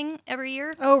missing every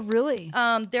year. Oh, really?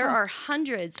 There are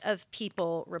hundreds of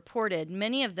people reported,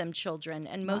 many of them children,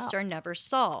 and most are never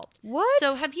solved. What?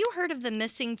 So have you heard of the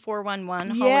missing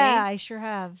 411, Holly? Yeah, I sure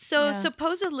have. So Yeah.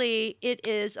 supposedly it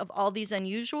is of all these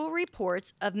unusual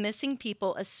reports of missing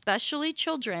people, especially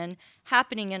children,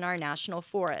 happening in our national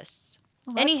forests.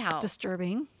 Well, that's Anyhow.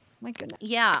 disturbing. My goodness.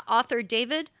 Yeah, author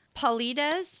David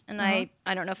Paulides, and I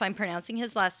don't know if I'm pronouncing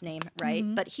his last name right,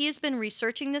 but he has been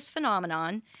researching this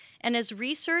phenomenon and has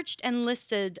researched and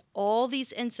listed all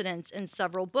these incidents in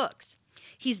several books.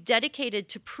 He's dedicated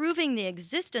to proving the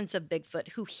existence of Bigfoot,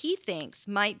 who he thinks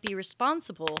might be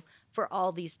responsible for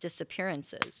all these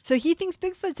disappearances. So he thinks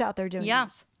Bigfoot's out there doing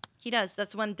this. He does.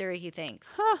 That's one theory he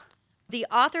thinks. Huh. The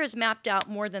author has mapped out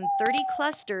more than 30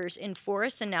 clusters in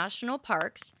forests and national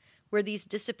parks where these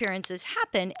disappearances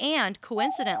happen, and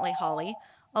coincidentally, Holly,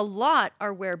 a lot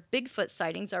are where Bigfoot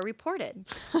sightings are reported.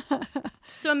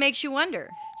 So it makes you wonder.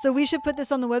 So we should put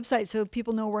this on the website so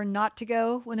people know where not to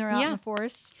go when they're out in the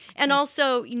forest. And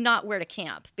also not where to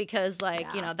camp, because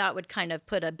that would kind of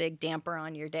put a big damper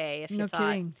on your day if you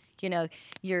thought, kidding.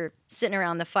 You're sitting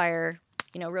around the fire,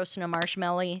 roasting a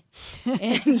marshmallow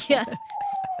and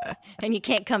and you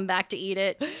can't come back to eat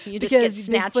it. You just get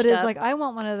snatched Bigfoot up. is like, I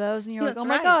want one of those. And you're like, That's oh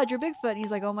my right. God, you're Bigfoot. And he's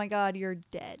like, oh my God, you're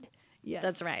dead. Yes.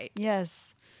 That's right.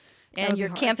 Yes. And your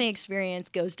camping experience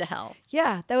goes to hell.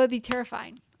 Yeah, that would be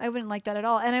terrifying. I wouldn't like that at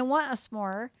all. And I want a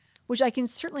s'more, which I can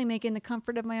certainly make in the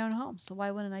comfort of my own home. So why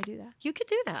wouldn't I do that? You could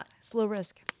do that. It's low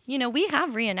risk. We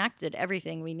have reenacted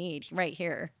everything we need right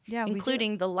here. Yeah, we do.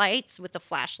 including the lights with the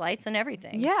flashlights and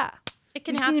everything. Yeah. It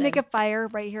can we just happen. need to make a fire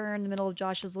right here in the middle of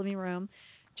Josh's living room.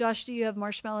 Josh, do you have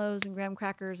marshmallows and graham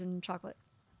crackers and chocolate?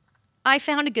 I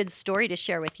found a good story to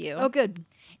share with you. Oh, good.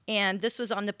 And this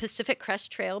was on the Pacific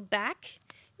Crest Trail back,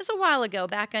 it was a while ago,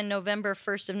 back on November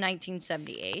 1st of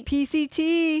 1978.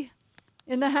 PCT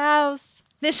in the house.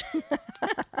 This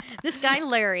guy,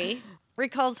 Larry,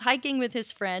 recalls hiking with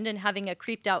his friend and having a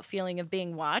creeped out feeling of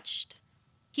being watched.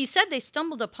 He said they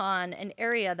stumbled upon an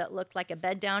area that looked like a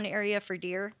bed down area for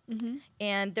deer.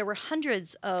 And there were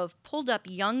hundreds of pulled up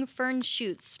young fern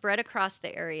shoots spread across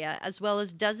the area, as well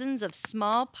as dozens of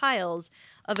small piles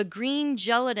of a green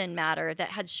gelatin matter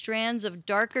that had strands of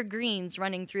darker greens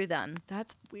running through them.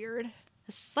 That's weird.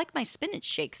 It's like my spinach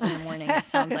shakes in the morning, it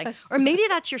sounds like. Or maybe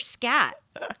that's your scat.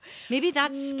 Maybe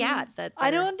that's scat. I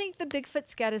don't think the Bigfoot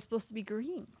scat is supposed to be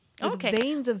green. With Okay.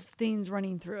 veins of things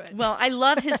running through it. Well, I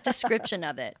love his description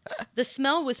of it. The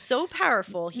smell was so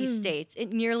powerful, he states,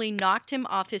 it nearly knocked him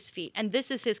off his feet. And this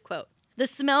is his quote. The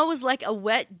smell was like a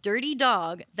wet, dirty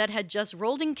dog that had just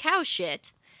rolled in cow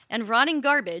shit and rotting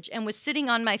garbage and was sitting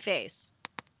on my face.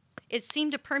 It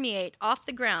seemed to permeate off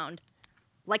the ground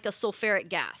like a sulfuric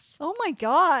gas. Oh my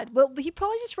God. Well, he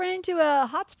probably just ran into a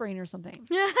hot spring or something.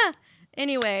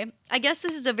 Anyway, I guess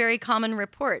this is a very common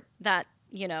report that,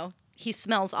 he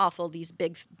smells awful. These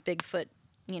Bigfoot,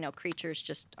 creatures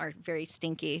just are very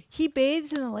stinky. He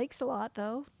bathes in the lakes a lot,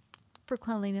 though, for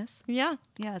cleanliness. Yeah.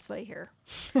 Yeah, that's what I hear.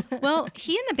 Well,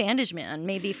 he and the bandage man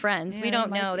may be friends. Yeah, We they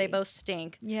don't might know. They be. both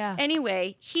stink. Yeah.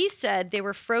 Anyway, he said they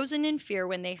were frozen in fear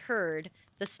when they heard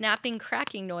the snapping,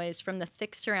 cracking noise from the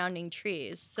thick surrounding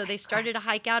trees. So they started to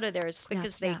hike out of there as quick Snap,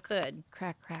 as snap. they could.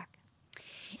 Crack, crack.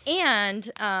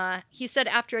 And he said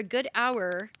after a good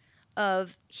hour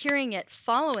of hearing it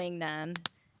following them,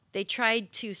 they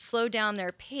tried to slow down their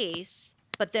pace.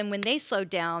 But then when they slowed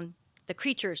down, the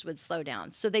creatures would slow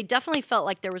down. So they definitely felt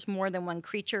like there was more than one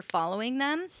creature following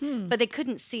them, but they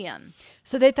couldn't see them.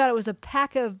 So they thought it was a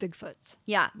pack of Bigfoots.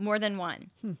 Yeah, more than one.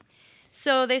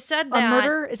 So they said that... A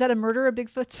murder? Is that a murder of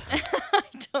Bigfoots? I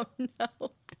don't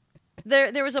know.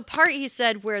 There was a part, he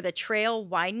said, where the trail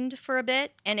widened for a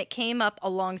bit, and it came up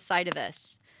alongside of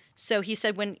us. So he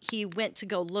said when he went to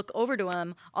go look over to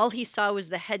him, all he saw was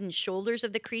the head and shoulders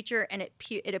of the creature, and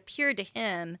it appeared to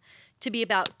him to be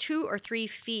about 2 or 3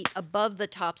 feet above the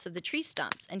tops of the tree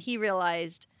stumps. And he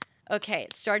realized, okay,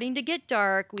 it's starting to get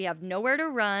dark. We have nowhere to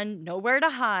run, nowhere to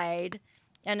hide.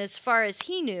 And as far as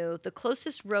he knew, the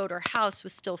closest road or house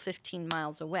was still 15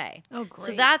 miles away. Oh, great.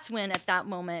 So that's when, at that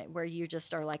moment, where you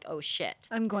just are like, oh, shit.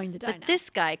 I'm going to die But now.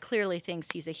 this guy clearly thinks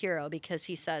he's a hero because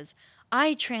he says,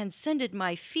 I transcended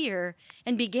my fear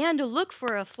and began to look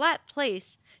for a flat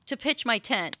place to pitch my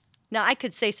tent. Now, I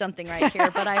could say something right here,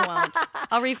 but I won't.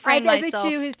 I'll refrain I myself.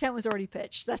 bet you his tent was already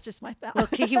pitched. That's just my thought.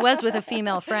 Look, he was with a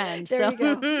female friend. There so. you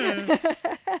go.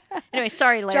 Anyway,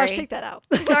 sorry, Larry. Josh, take that out.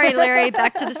 Sorry, Larry.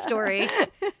 Back to the story.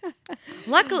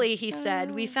 Luckily, he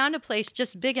said, we found a place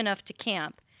just big enough to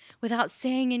camp. Without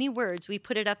saying any words, we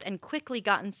put it up and quickly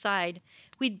got inside.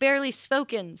 We'd barely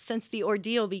spoken since the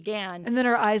ordeal began. And then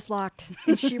our eyes locked,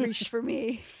 and she reached for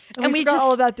me. And, And we we forgot just-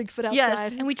 all about Bigfoot outside.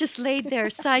 Yes, and we just laid there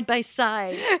side by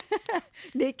side,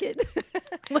 Naked.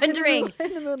 wondering,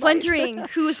 In the moonlight. wondering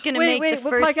who was going to make Wait, the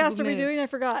what first podcast are we move. doing? I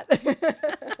forgot.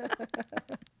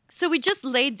 So we just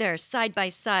laid there side by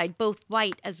side, both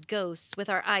white as ghosts, with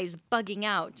our eyes bugging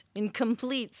out in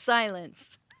complete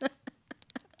silence.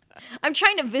 I'm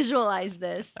trying to visualize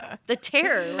this. The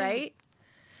terror, right?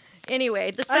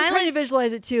 Anyway, the I'm trying to silence,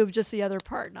 visualize it too, just the other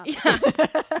part. Not Yeah.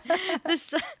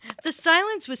 The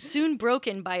silence was soon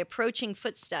broken by approaching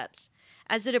footsteps.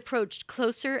 As it approached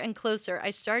closer and closer, I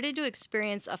started to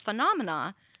experience a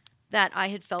phenomena that I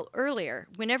had felt earlier.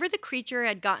 Whenever the creature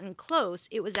had gotten close,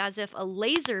 it was as if a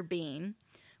laser beam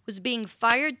was being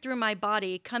fired through my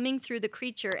body, coming through the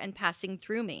creature and passing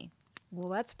through me. Well,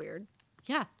 that's weird.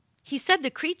 Yeah. He said the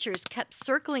creatures kept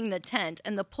circling the tent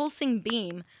and the pulsing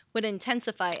beam would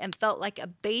intensify and felt like a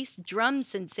bass drum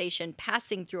sensation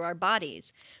passing through our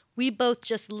bodies. We both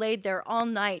just laid there all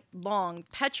night long,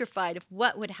 petrified of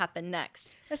what would happen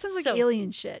next. That sounds like So-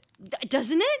 alien shit.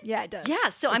 Doesn't it? Yeah, it does. Yeah,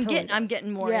 so It I'm totally I'm does.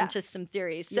 getting more Yeah. into some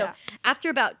theories. So Yeah. after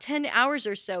about 10 hours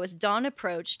or so, as dawn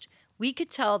approached, we could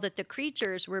tell that the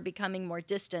creatures were becoming more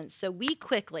distant. So we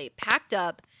quickly packed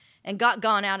up and got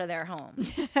gone out of their home.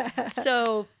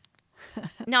 So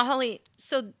now, Holly,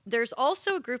 so there's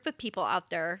also a group of people out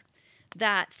there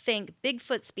that think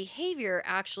Bigfoot's behavior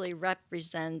actually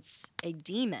represents a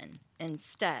demon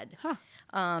instead.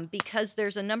 Huh. Because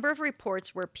there's a number of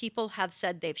reports where people have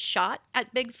said they've shot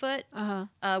at Bigfoot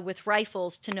with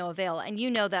rifles to no avail. And you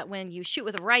know that when you shoot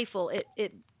with a rifle,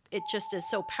 it just is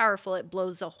so powerful, it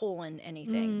blows a hole in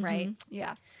anything, right?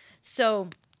 Yeah. So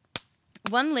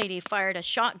one lady fired a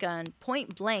shotgun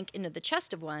point blank into the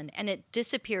chest of one, and it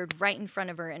disappeared right in front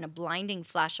of her in a blinding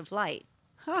flash of light.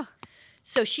 Huh.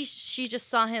 So she just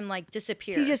saw him like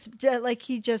disappear. He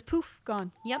just poof,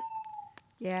 gone. Yep.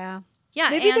 Yeah. Yeah.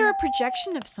 Maybe and they're a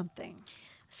projection of something.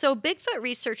 so Bigfoot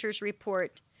researchers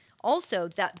report also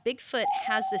that Bigfoot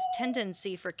has this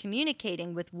tendency for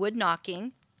communicating with wood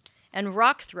knocking and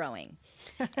rock throwing.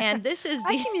 And this is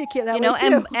I the communicate that you know way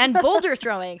too. and boulder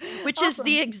throwing, which is Awesome.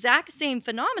 the exact same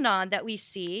phenomenon that we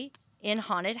see in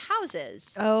haunted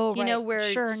houses. Oh, You right. know, where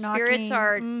Sure, spirits knocking.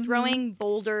 are Mhm. throwing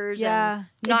boulders Yeah. and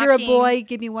If you're a knocking. boy,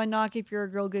 give me one knock. If you're a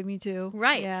girl, give me two.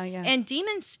 Right. Yeah, yeah. And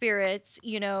demon spirits,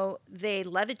 you know, they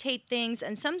levitate things,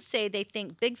 and some say they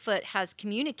think Bigfoot has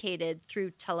communicated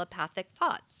through telepathic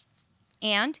thoughts.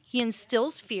 And he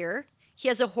instills fear. He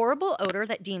has a horrible odor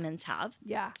that demons have.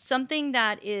 Yeah. Something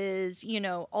that is, you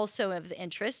know, also of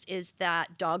interest is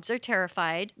that dogs are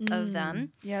terrified of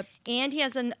them. Yep. And he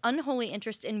has an unholy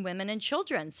interest in women and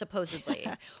children, supposedly.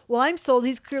 Well, I'm sold.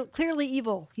 He's clearly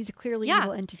evil. He's a clearly Yeah.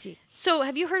 evil entity. So,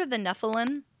 have you heard of the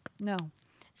Nephilim? No.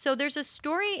 So, there's a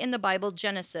story in the Bible,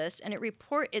 Genesis, and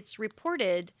it's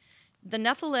reported the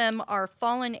Nephilim are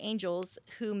fallen angels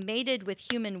who mated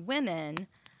with human women,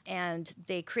 and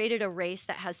they created a race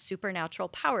that has supernatural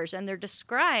powers. And they're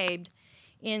described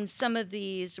in some of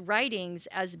these writings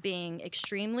as being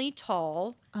extremely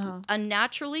tall,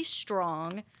 unnaturally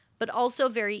strong, but also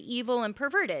very evil and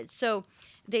perverted. So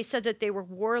they said that they were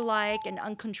warlike and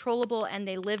uncontrollable, and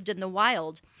they lived in the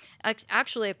wild.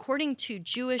 Actually, according to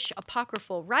Jewish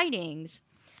apocryphal writings,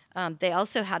 they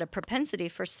also had a propensity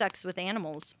for sex with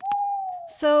animals.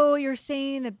 So you're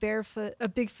saying that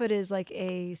Bigfoot is like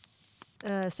a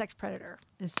sex predator,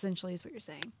 essentially, is what you're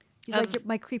saying. He's like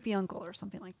my creepy uncle or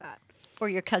something like that. Or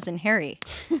your cousin Harry.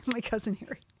 My cousin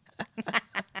Harry.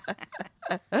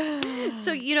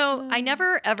 So, you know, I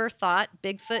never ever thought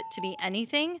Bigfoot to be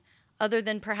anything other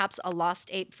than perhaps a lost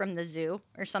ape from the zoo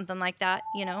or something like that,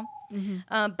 you know?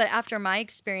 But after my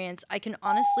experience, I can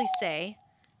honestly say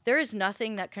there is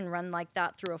nothing that can run like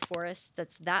that through a forest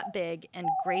that's that big and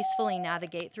gracefully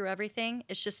navigate through everything.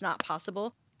 It's just not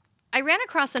possible. I ran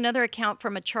across another account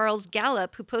from a Charles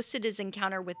Gallup who posted his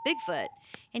encounter with Bigfoot,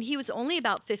 and he was only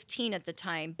about 15 at the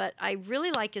time, but I really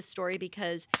like his story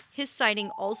because his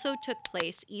sighting also took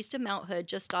place east of Mount Hood,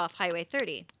 just off Highway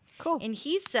 30. Cool. And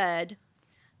he said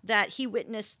that he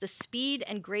witnessed the speed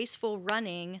and graceful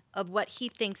running of what he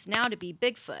thinks now to be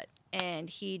Bigfoot, and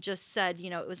he just said, you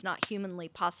know, it was not humanly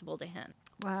possible to him.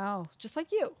 Wow. Just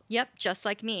like you. Yep, just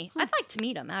like me. I'd like to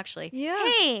meet him, actually. Yeah.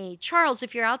 Hey, Charles,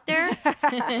 if you're out there.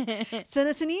 Send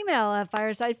us an email at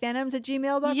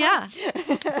firesidephantoms@gmail.com. Yeah.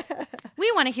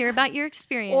 We want to hear about your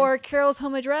experience. Or Carol's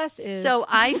home address is So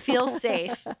I feel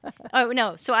safe. Oh,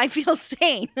 no. So I feel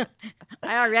sane.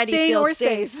 I already sane feel or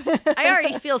safe. safe. I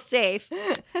already feel safe.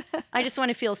 I just want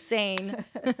to feel sane.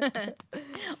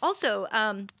 Also,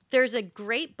 there's a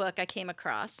great book I came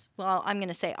across. Well, I'm going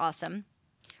to say awesome.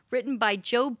 written by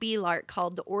Joe Beelart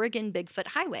called The Oregon Bigfoot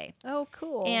Highway. Oh,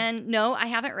 cool. And no, I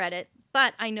haven't read it,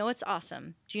 but I know it's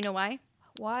awesome. Do you know why?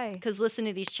 Why? Because listen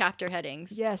to these chapter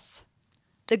headings. Yes.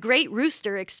 The Great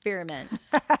Rooster Experiment.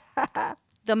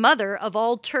 The Mother of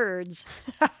All Turds.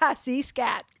 See,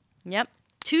 scat. Yep.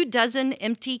 24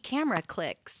 empty camera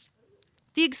clicks.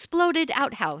 The Exploded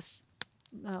Outhouse.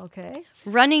 Okay.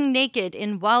 Running naked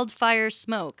in wildfire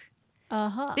smoke.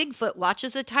 Uh-huh. Bigfoot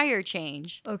watches a tire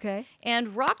change. Okay.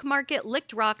 And Rock Market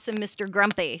licked rocks and Mr.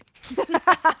 Grumpy.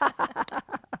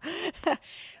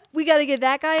 We got to get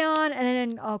that guy on.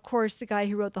 And then, of course, the guy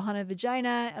who wrote The Haunted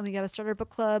Vagina. And we got to start our book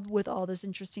club with all this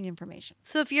interesting information.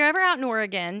 So if you're ever out in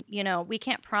Oregon, we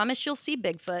can't promise you'll see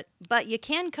Bigfoot, but you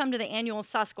can come to the annual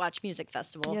Sasquatch Music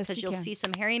Festival Yes, because you you'll can. see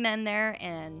some hairy men there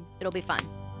and it'll be fun.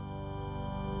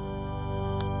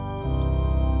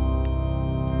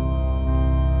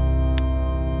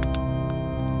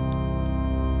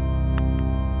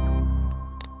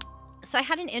 So I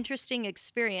had an interesting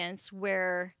experience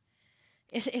where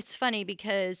it's funny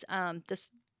because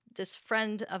this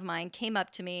friend of mine came up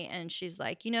to me and she's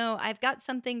like, I've got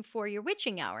something for your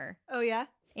witching hour. Oh, yeah?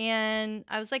 And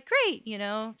I was like, great,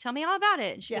 tell me all about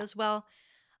it. And she Yeah. goes, well,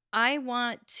 I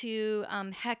want to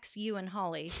hex you and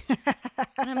Holly.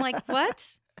 And I'm like,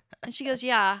 what? And she goes,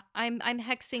 yeah, I'm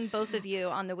hexing both of you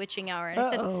on the witching hour. And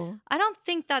I said, Uh-oh. I don't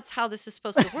think that's how this is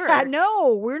supposed to work.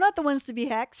 No, we're not the ones to be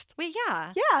hexed. Well,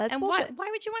 yeah. Yeah, that's and bullshit. why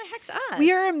would you want to hex us?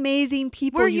 We are amazing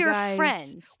people, We're you your guys.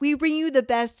 friends. We bring you the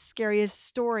best, scariest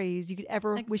stories you could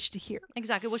ever wish to hear.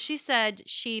 Exactly. Well, she said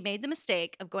she made the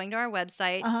mistake of going to our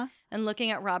website Uh-huh. and looking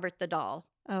at Robert the Doll.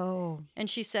 Oh. And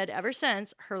she said ever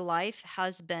since, her life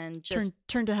has been just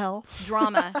Turn to hell.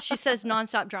 drama. She says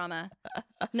nonstop drama.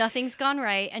 Nothing's gone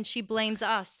right, and she blames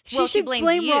us. She should blames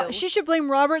blame you. she should blame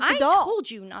Robert the I doll.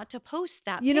 told you not to post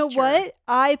that You know picture. what?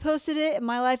 I posted it, and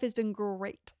my life has been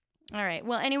great. All right.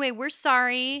 Well, anyway, we're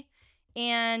sorry,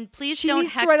 and please She don't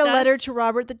needs hex to write a letter us. to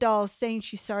Robert the doll saying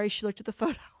she's sorry she looked at the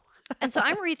photo. And so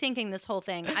I'm rethinking this whole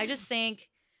thing. I just think,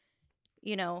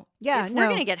 Yeah, if we're no.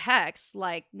 gonna get hexed,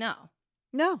 no.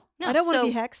 No, No, I don't want to so-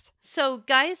 be hexed. So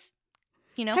guys,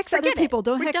 Hex other forget it. people,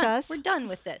 don't We're hex done. us. We're done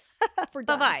with this. We're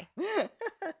Bye done. bye.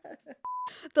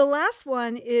 The last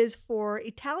one is for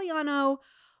Italiano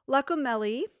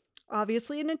Lacomelli,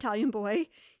 obviously an Italian boy.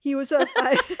 He was a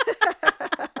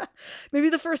maybe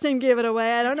the first name gave it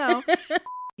away. I don't know.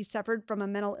 He suffered from a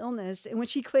mental illness in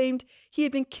which he claimed he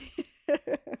had been.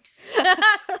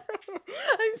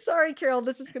 I'm sorry, Carol.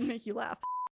 This is going to make you laugh.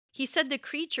 He said the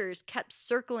creatures kept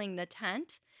circling the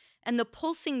tent and the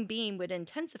pulsing beam would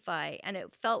intensify and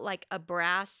it felt like a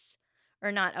brass,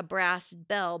 or not a brass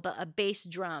bell, but a bass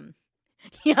drum.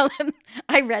 Yeah,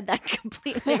 I read that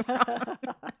completely wrong.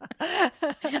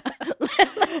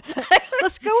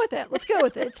 Let's go with it. Let's go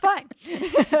with it. It's fine.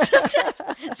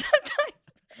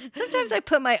 Sometimes I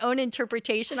put my own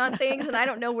interpretation on things and I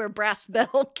don't know where brass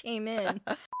bell came in.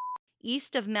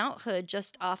 East of Mount Hood,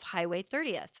 just off Highway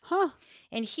 30th. Huh.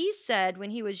 And he said when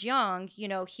he was young, he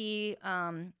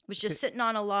was just sitting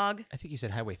on a log. I think you said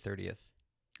Highway 30th.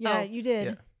 Yeah, Oh. you did.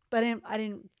 Yeah. But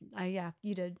yeah,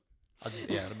 you did.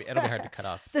 It'll be hard to cut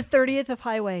off. The 30th of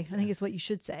Highway, I think is what you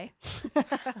should say.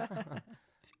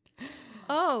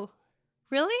 Oh,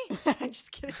 really? I'm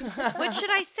just kidding. What should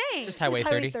I say? Just Highway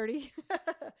 30.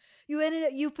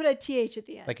 You put a TH at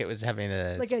the end. Like it was having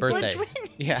its Like a- birthday. It's written,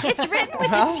 Yeah. it's written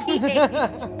with a T.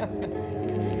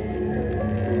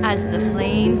 As the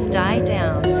flames die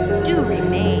down, do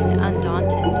remain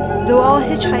undaunted. Though all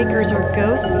hitchhikers are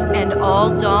ghosts, And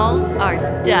all dolls are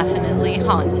definitely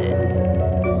haunted.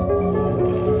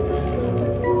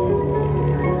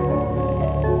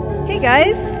 hey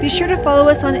guys, be sure to follow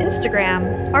us on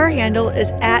Instagram. Our handle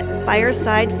is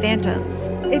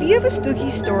 @FiresidePhantoms. If you have a spooky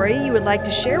story you would like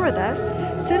to share with us,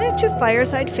 send it to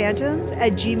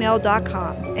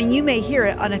firesidephantoms@gmail.com and you may hear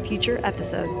it on a future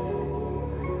episode.